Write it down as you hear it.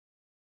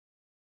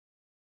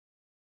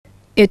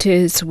It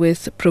is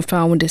with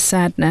profound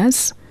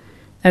sadness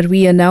that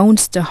we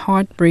announce the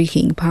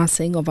heartbreaking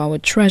passing of our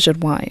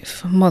treasured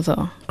wife,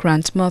 mother,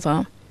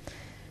 grandmother,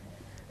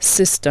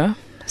 sister,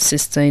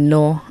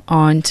 sister-in-law,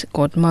 aunt,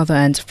 godmother,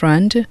 and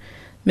friend,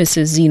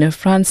 Mrs. Zina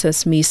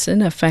Frances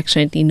Mason,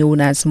 affectionately known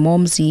as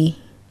Momsy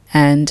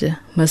and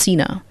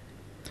Zina.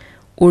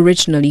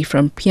 Originally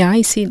from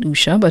Pi, St.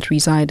 Lucia, but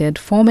resided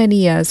for many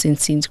years in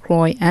St.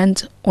 Croix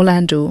and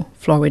Orlando,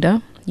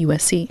 Florida,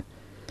 USA.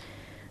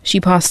 She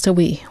passed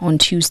away on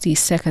Tuesday,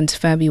 2nd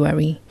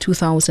February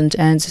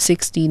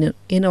 2016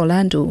 in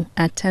Orlando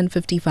at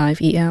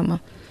 10:55 a.m.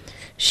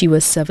 She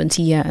was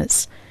 70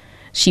 years.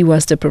 She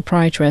was the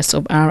proprietress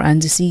of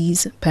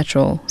R&Z's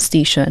petrol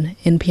station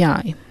in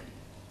Pi.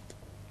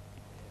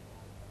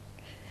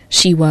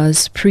 She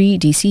was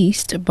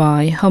predeceased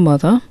by her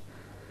mother,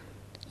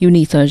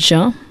 Unitha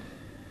Jean,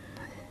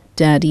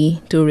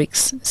 Daddy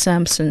Dorix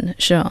Sampson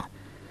Jean,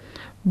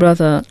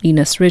 brother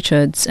Linus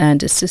Richards,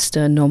 and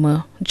sister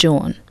Norma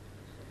John.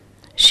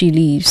 She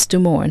leaves to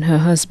mourn her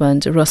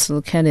husband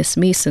Russell Kenneth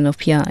Mason of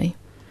Pi,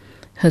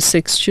 her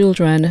 6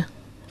 children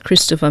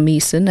Christopher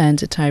Mason and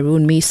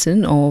Tyrone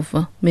Mason of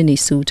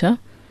Minnesota,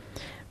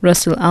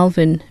 Russell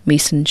Alvin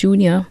Mason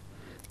Jr.,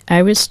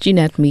 Iris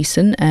Jeanette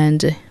Mason,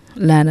 and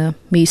Lana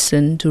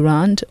Mason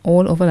Durand,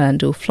 all of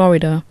Orlando,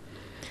 Florida,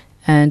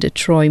 and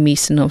Troy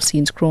Mason of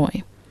St.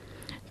 Croix.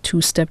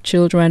 2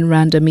 stepchildren,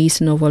 Randa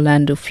Mason of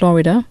Orlando,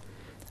 Florida,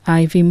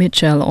 Ivy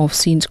Mitchell of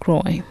St.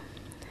 Croix.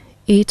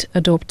 8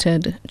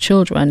 adopted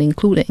children,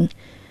 including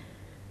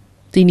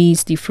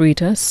Denise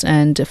DeFreitas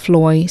and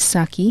Floy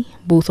Saki,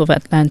 both of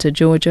Atlanta,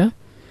 Georgia,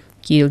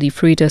 Gail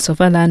DeFreitas of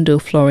Orlando,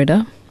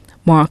 Florida,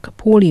 Mark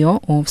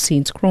Polio of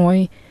St.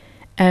 Croix,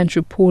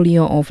 Andrew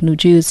Polio of New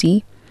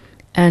Jersey,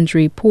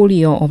 Andre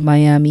Polio of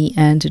Miami,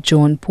 and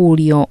John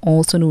Polio,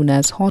 also known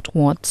as Hot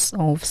Watts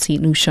of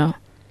St. Lucia.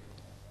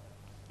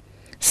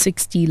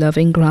 60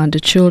 loving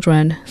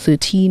grandchildren,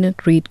 13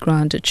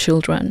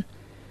 great-grandchildren.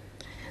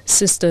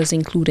 Sisters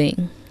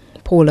including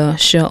Paula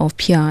Sher of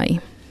Pi,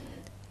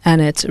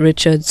 Annette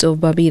Richards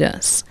of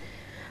Barbados,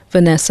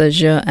 Vanessa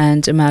Sher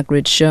and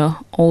Margaret Sher,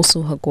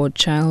 also her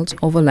godchild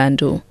of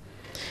Orlando,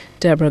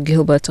 Deborah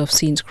Gilbert of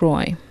St.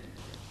 Croix.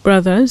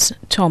 Brothers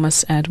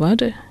Thomas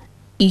Edward,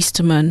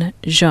 Eastman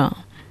Sher,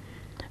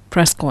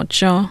 Prescott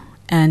Sher,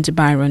 and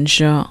Byron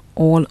Sher,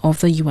 all of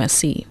the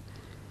USA.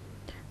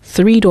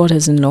 3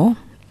 daughters-in-law,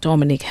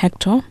 Dominic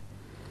Hector,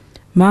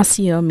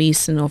 Marcia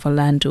Mason of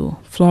Orlando,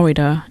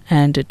 Florida,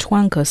 and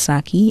Twanka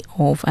Saki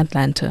of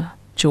Atlanta,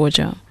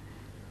 Georgia.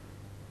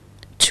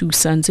 2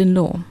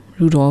 sons-in-law,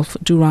 Rudolph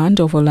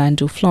Durand of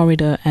Orlando,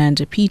 Florida,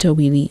 and Peter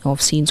Wheely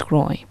of St.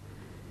 Croix.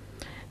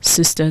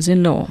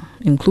 Sisters-in-law,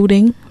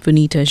 including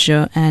Vanita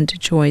Sher and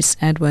Joyce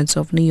Edwards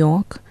of New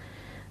York,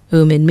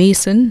 Ermin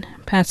Mason,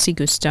 Patsy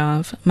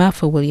Gustav,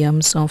 Martha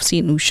Williams of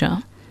St.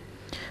 Lucia.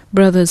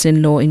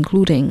 Brothers-in-law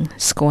including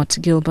Scott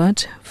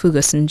Gilbert,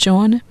 Ferguson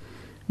John,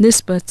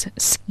 Nisbet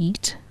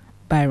Skeet,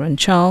 Byron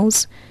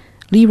Charles,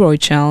 Leroy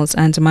Charles,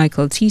 and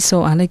Michael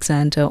Tiso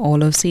Alexander,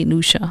 all of St.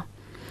 Lucia.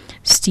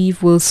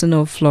 Steve Wilson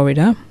of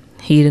Florida,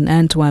 Hayden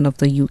Antoine of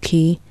the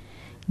UK,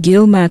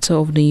 Gil Matter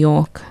of New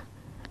York,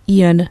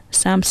 Ian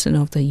Sampson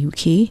of the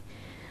UK,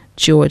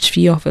 George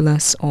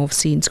Theophilus of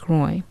St.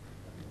 Croix.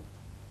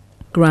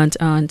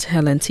 Grand-aunt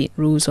Helen St.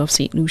 Rose of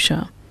St.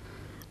 Lucia.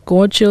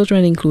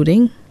 Godchildren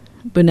including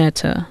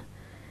Bonetta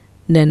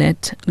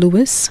Nanette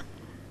Lewis,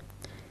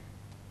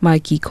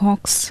 Mikey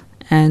Cox,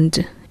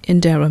 and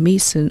Indira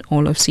Mason,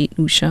 all of St.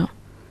 Lucia.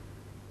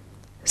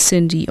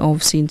 Cindy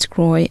of St.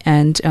 Croix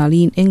and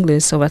Arlene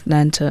Inglis of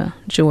Atlanta,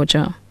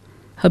 Georgia.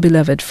 Her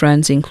beloved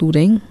friends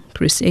including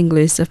Chris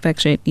Inglis,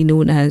 affectionately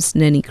known as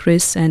Nenny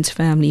Chris, and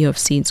family of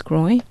St.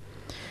 Croix,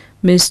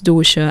 Miss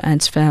Dosha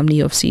and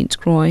family of St.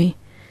 Croix,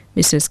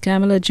 Mrs.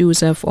 Kamala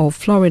Joseph of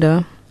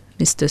Florida,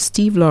 Mr.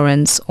 Steve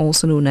Lawrence,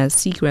 also known as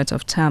Secret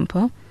of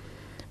Tampa,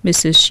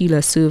 Mrs.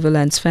 Sheila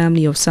Sutherland's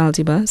family of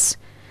Saltibus,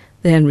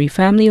 the Henry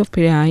family of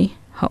Pi,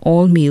 her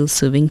all-male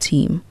serving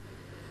team.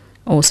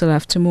 Also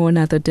left to mourn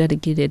are the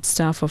dedicated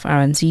staff of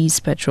R&Z's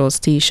petrol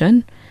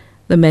station,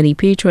 the many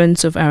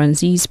patrons of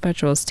R&Z's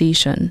petrol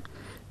station,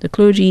 the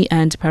clergy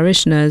and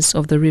parishioners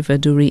of the River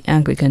Dury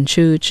Anglican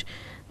Church,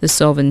 the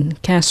Southern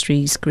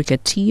Castries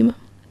cricket team,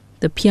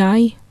 the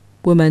Pi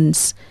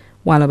women's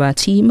Walaba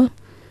team,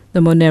 the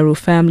Monero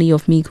family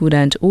of Mikud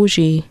and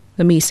Oje,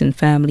 the Mason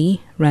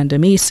family, Randa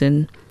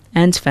Mason,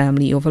 and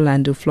family of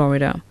Orlando,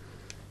 Florida,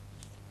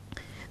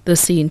 the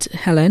St.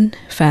 Helen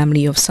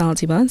family of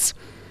Saltibus,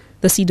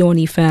 the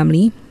Sidoni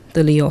family,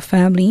 the Leo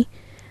family,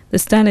 the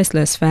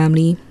Stanislas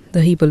family,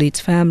 the Hippolyte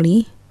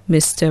family,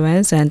 Miss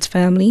Therese and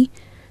family,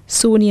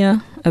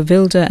 Sonia,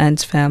 Avilda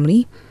and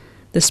family,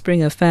 the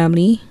Springer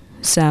family,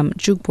 Sam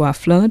Jugbois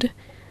Flood,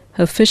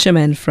 her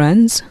fishermen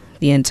friends,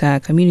 the entire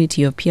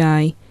community of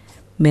Pi,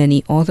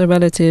 many other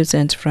relatives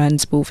and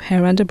friends both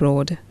here and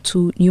abroad,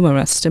 too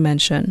numerous to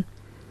mention.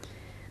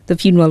 The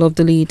funeral of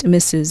the late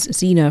Mrs.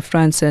 Zina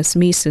Frances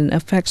Mason,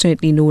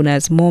 affectionately known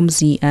as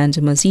Momsy and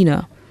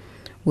Zina,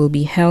 will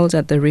be held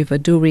at the River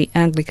Dore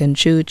Anglican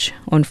Church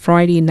on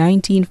Friday,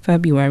 19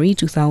 February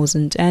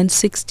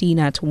 2016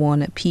 at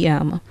 1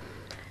 p.m.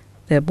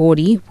 Their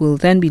body will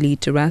then be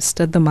laid to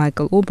rest at the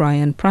Michael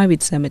O'Brien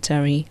Private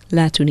Cemetery,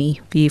 Latuni,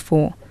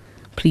 V4.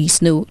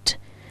 Please note,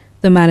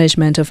 the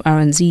management of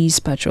R&Z's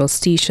petrol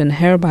station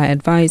hereby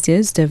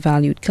advises their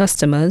valued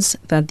customers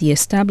that the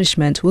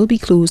establishment will be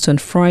closed on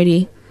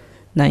Friday,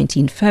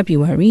 19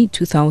 February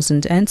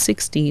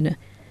 2016,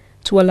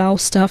 to allow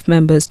staff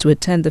members to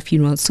attend the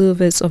funeral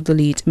service of the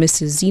late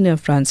Mrs. Zina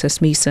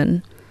Frances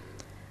Mason.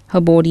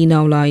 Her body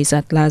now lies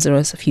at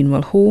Lazarus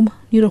Funeral Home,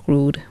 New York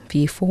Road,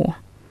 V4.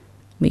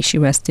 May she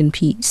rest in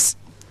peace.